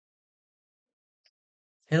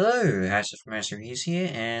Hello, House of Mass Reviews here,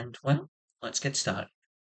 and well, let's get started.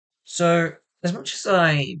 So, as much as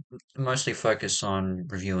I mostly focus on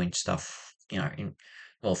reviewing stuff,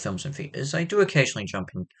 films and theaters, I do occasionally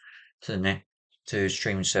jump into the net to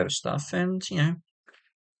streaming service stuff, and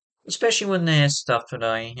especially when there's stuff that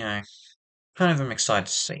I kind of am excited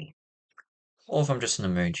to see, or if I'm just in the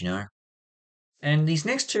mood. And these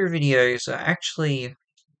next two videos are actually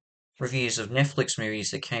reviews of Netflix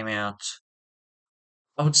movies that came out,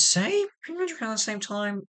 I would say, pretty much around the same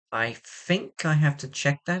time. I think I have to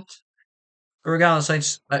check that.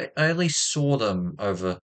 Regardless, I at least saw them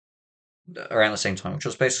over around the same time, which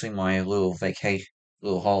was basically my little vacation,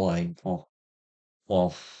 little holiday.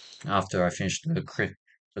 Well, after I finished the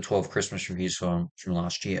 12 Christmas reviews from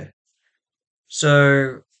last year.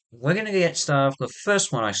 So we're gonna get started with the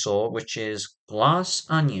first one I saw, which is Glass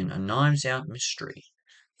Onion: A Knives Out Mystery.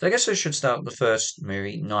 So I guess I should start with the first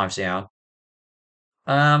movie, Knives Out.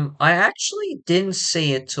 I actually didn't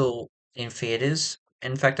see it till in theaters.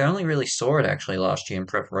 In fact, I only really saw it actually last year in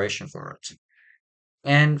preparation for it.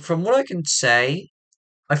 And from what I can say,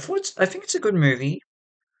 I think it's a good movie,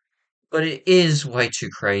 but it is way too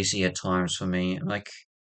crazy at times for me. Like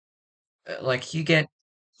you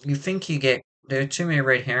think you get there are too many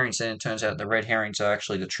red herrings, and it turns out the red herrings are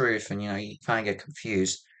actually the truth, and you kind of get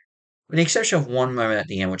confused. With the exception of one moment at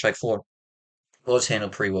the end, which I thought was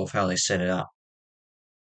handled pretty well for how they set it up.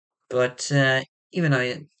 But even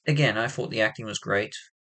though, again, I thought the acting was great.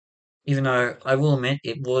 Even though I will admit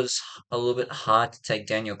it was a little bit hard to take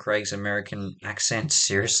Daniel Craig's American accent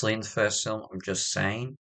seriously in the first film. I'm just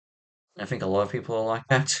saying. I think a lot of people are like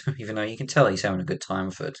that, even though you can tell he's having a good time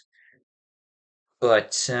with it.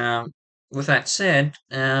 But with that said,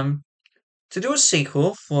 to do a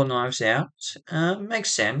sequel for Knives Out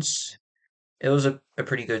makes sense. It was a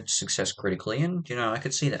pretty good success critically, and I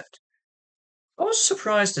could see that. I was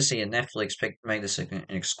surprised to see a Netflix make this an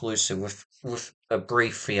exclusive with a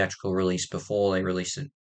brief theatrical release before they released it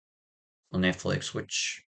on Netflix,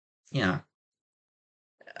 which, you know,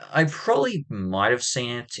 I probably might have seen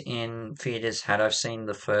it in theaters had I seen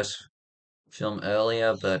the first film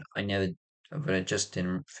earlier, but it just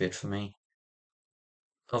didn't fit for me.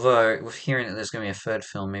 Although, with hearing that there's going to be a third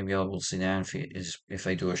film, maybe I will sit down if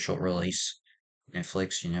they do a short release.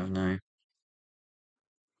 Netflix, you never know.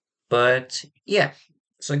 But, yeah.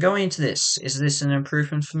 So going into this, is this an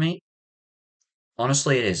improvement for me?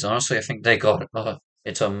 Honestly, it is. Honestly, I think they got it.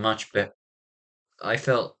 It's a much better. I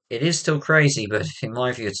felt it is still crazy, but in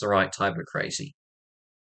my view, it's the right type of crazy.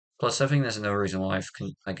 Plus, I think there's another reason why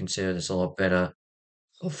I consider this a lot better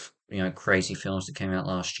of crazy films that came out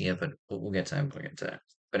last year, but we'll get to that. We'll get to that.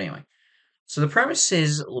 But anyway, so the premise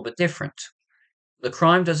is a little bit different. The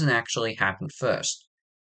crime doesn't actually happen first.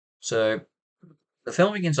 So the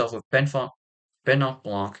film begins off with Benoit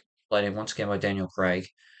Blanc, played once again by Daniel Craig,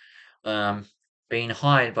 um, being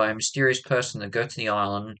hired by a mysterious person to go to the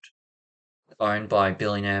island owned by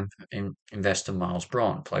billionaire investor Miles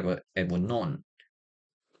Braun, played by Edward Norton.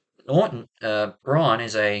 Braun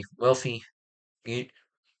is a wealthy.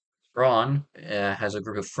 Braun has a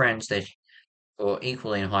group of friends that are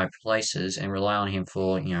equally in high places and rely on him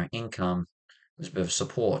for income as a bit of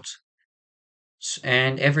support.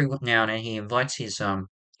 And every now and then he invites his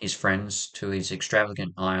friends to his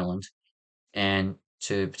extravagant island and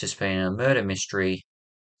to participate in a murder mystery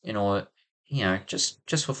in order,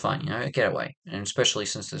 just for fun, a getaway. And especially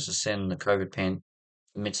since this is set in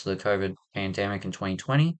amidst of the COVID pandemic in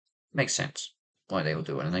 2020, makes sense why they will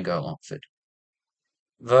do it and they go along with it.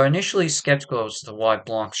 Though initially skeptical as to why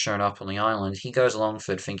Blanc's shown up on the island, he goes along with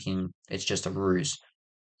it thinking it's just a ruse.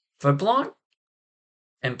 For Blanc,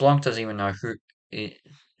 and Blanc doesn't even know who it,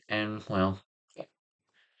 and well,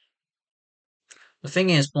 the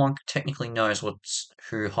thing is, Blanc technically knows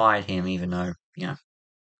who hired him, even though,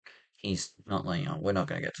 he's not letting on. We're not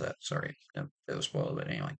going to get to that. Sorry, that was spoiled, but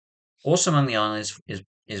anyway. Also among the islands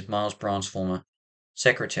is Miles Braun's former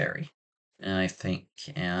secretary, and I think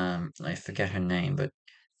I forget her name, but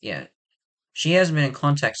yeah, she hasn't been in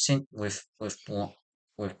contact since with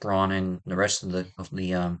Braun and the rest of the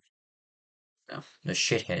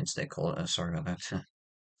shitheads they call it. Sorry about that.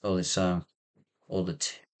 all this all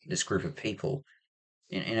this group of people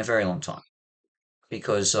in a very long time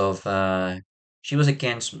because of she was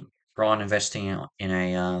against Braun investing in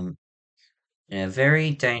a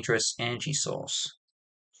very dangerous energy source.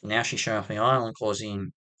 Now she's showing up on the island,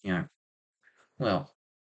 causing you know well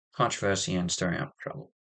controversy and stirring up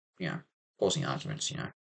trouble. Causing arguments.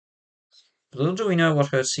 Little do we know what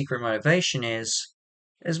her secret motivation is,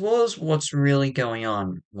 as well as what's really going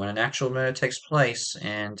on when an actual murder takes place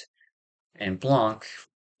and Blanc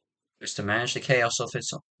is to manage the chaos of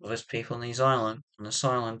its people on this island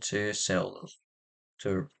to sell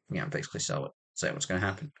to basically sell it, say what's going to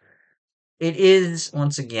happen. It is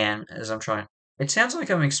once again as I'm trying. It sounds like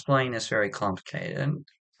I'm explaining this very complicated, and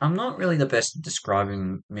I'm not really the best at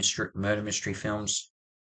describing murder mystery films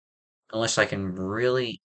unless I can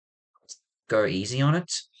really go easy on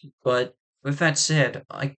it. But with that said,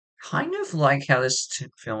 I kind of like how this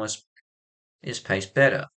film is paced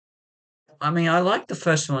better. I mean, I like the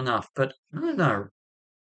first one enough, but I don't know.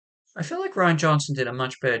 I feel like Ryan Johnson did a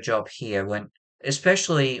much better job here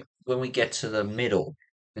especially when we get to the middle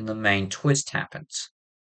and the main twist happens.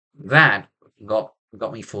 That got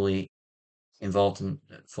me fully involved and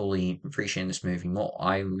fully appreciating this movie more.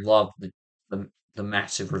 I love the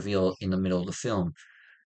massive reveal in the middle of the film.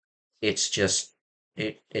 It's just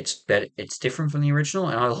it's better. It's different from the original,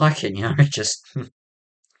 and I like it. It just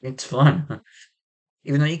it's fun.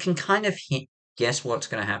 Even though you can kind of guess what's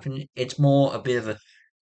going to happen, it's more a bit of a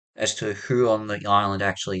as to who on the island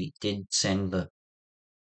actually did send the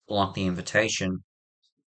block the invitation.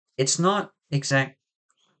 It's not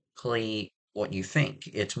exactly what you think.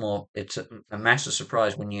 It's a massive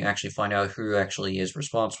surprise when you actually find out who actually is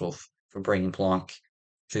responsible for bringing Blanc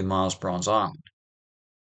to Miles Bronze Island.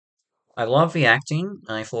 I love the acting.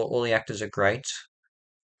 I thought all the actors are great.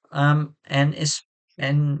 And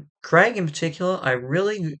Craig in particular, I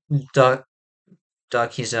really dug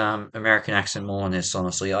his American accent more on this.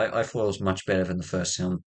 Honestly, I thought it was much better than the first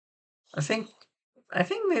film. I think I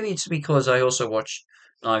think maybe it's because I also watched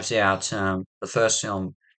Knives Out, the first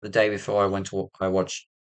film, the day before I watched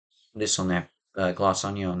this on that Glass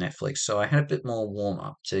Onion on Netflix, so I had a bit more warm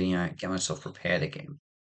up to get myself prepared again.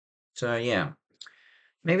 So yeah,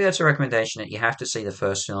 maybe that's a recommendation that you have to see the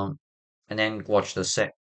first film and then watch this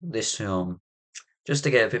film just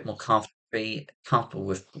to get a bit more be comfortable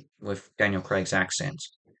with Daniel Craig's accent.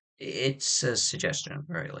 It's a suggestion, at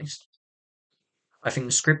the very least. I think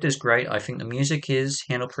the script is great. I think the music is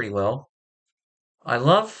handled pretty well. I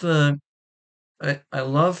love I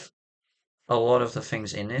love a lot of the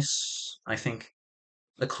things in this. I think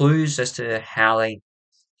the clues as to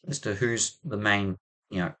who's the main,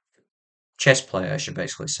 you know, chess player, I should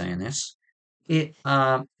basically say in this.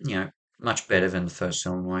 Much better than the first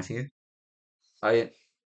film in my view. I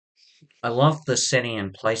I love the setting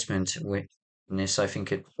and placement in this. I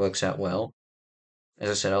think it works out well. As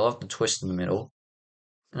I said, I love the twist in the middle,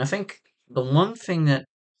 and I think the one thing that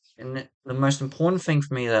and the most important thing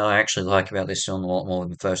for me that I actually like about this film a lot more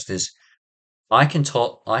than the first is I can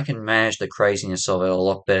manage the craziness of it a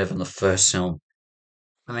lot better than the first film.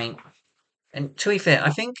 I mean, and to be fair,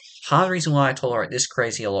 I think part of the reason why I tolerate this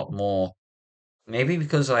crazy a lot more, maybe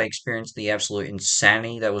because I experienced the absolute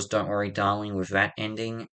insanity that was Don't Worry Darling with that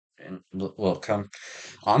ending. And look, I'm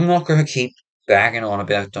not going to keep bagging on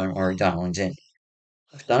about Don't Worry Darling's ending.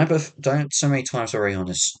 I've done it so many times already on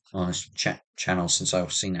this channel since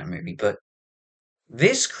I've seen that movie. But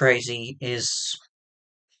this crazy is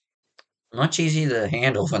much easier to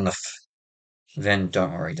handle than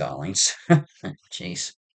Don't Worry Darlings.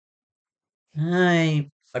 Jeez. I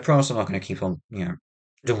promise I'm not going to keep on,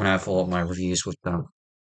 doing that for all of my reviews with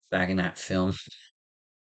bagging that film.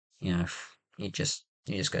 You know, you just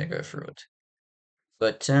gotta go through it.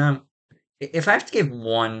 But if I have to give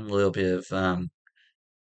one little bit of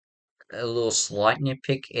a little slight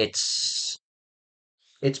nitpick, it's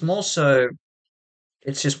more so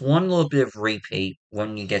it's just one little bit of repeat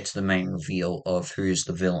when you get to the main reveal of who's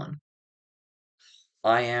the villain.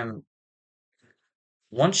 I am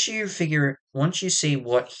once you see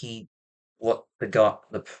what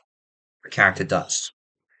the character does,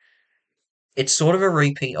 it's sort of a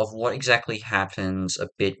repeat of what exactly happens a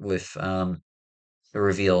bit with the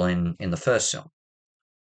reveal in the first film.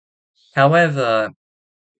 However,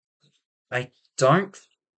 I don't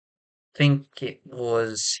think it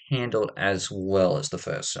was handled as well as the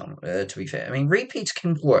first film, to be fair. I mean, repeats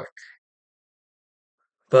can work,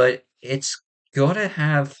 but it's gotta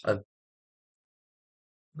have a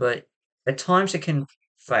but at times it can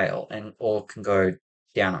fail and or can go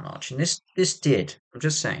down a notch. And this did. I'm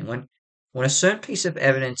just saying when a certain piece of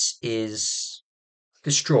evidence is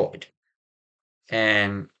destroyed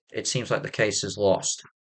and it seems like the case is lost.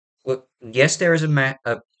 Well, yes, there is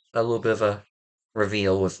a little bit of a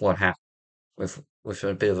reveal with what happened with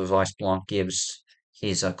a bit of advice Blanc gives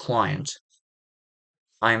his client.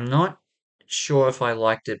 I'm not sure if I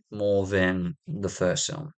liked it more than the first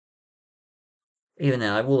film. Even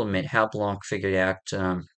then, I will admit how Blanc figured out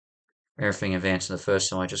everything in advance in the first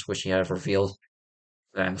film. I just wish he had revealed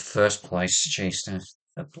that in the first place. Jeez,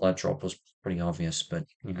 that blood drop was pretty obvious, but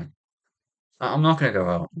I'm not going to go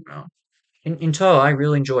out. No. In total, I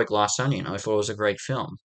really enjoyed Glass Onion. I thought it was a great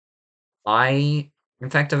film. In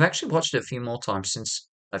fact, I've actually watched it a few more times since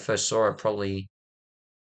I first saw it. Probably,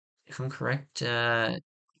 if I'm correct,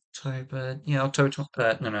 October. Yeah, October.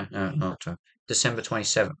 No, no, no, not October. December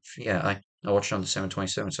 27th. Yeah, I watched it on December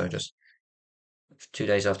 27th, so just 2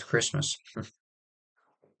 days after Christmas.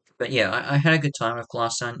 But yeah, I had a good time with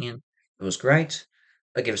Glass Onion. It was great.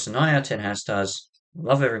 I give it a 9 out of 10 hand stars.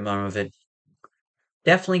 Love every moment of it.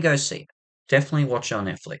 Definitely go see it. Definitely watch it on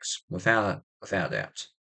Netflix, without doubt.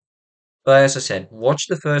 But as I said, watch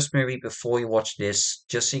the first movie before you watch this,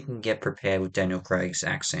 just so you can get prepared with Daniel Craig's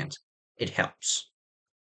accent. It helps,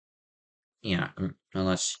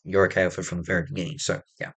 unless you're okay with it from the very beginning. So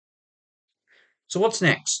yeah. So what's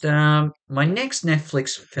next? My next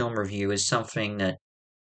Netflix film review is something that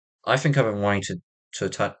I think I've been wanting to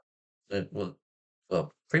touch. That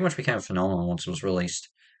pretty much became a phenomenon once it was released,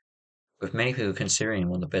 with many people considering it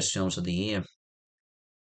one of the best films of the year.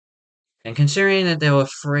 And considering that there were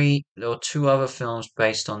two other films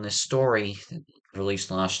based on this story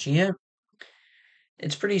released last year,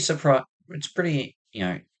 it's pretty,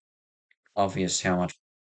 obvious how much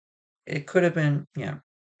it could have been.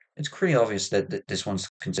 It's pretty obvious that this one's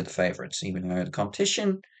considered the favorites, even though the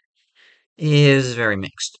competition is very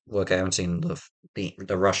mixed. Look, I haven't seen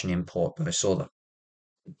the Russian import, but I saw the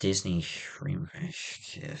Disney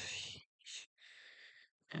remake.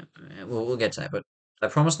 Yeah, we'll get to that, but I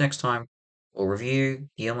promise next time we'll review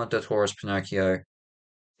Guillermo del Toro's Pinocchio,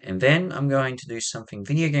 and then I'm going to do something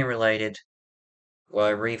video game related where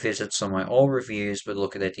I revisit some of my old reviews but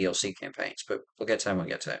look at their DLC campaigns. But we'll get to that when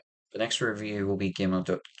we get to that. The next review will be Guillermo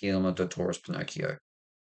del Toro's Pinocchio.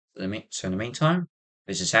 So in the meantime,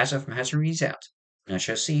 this is Hazza from Hazza Reviews out, and I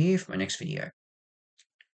shall see you for my next video.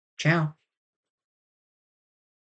 Ciao!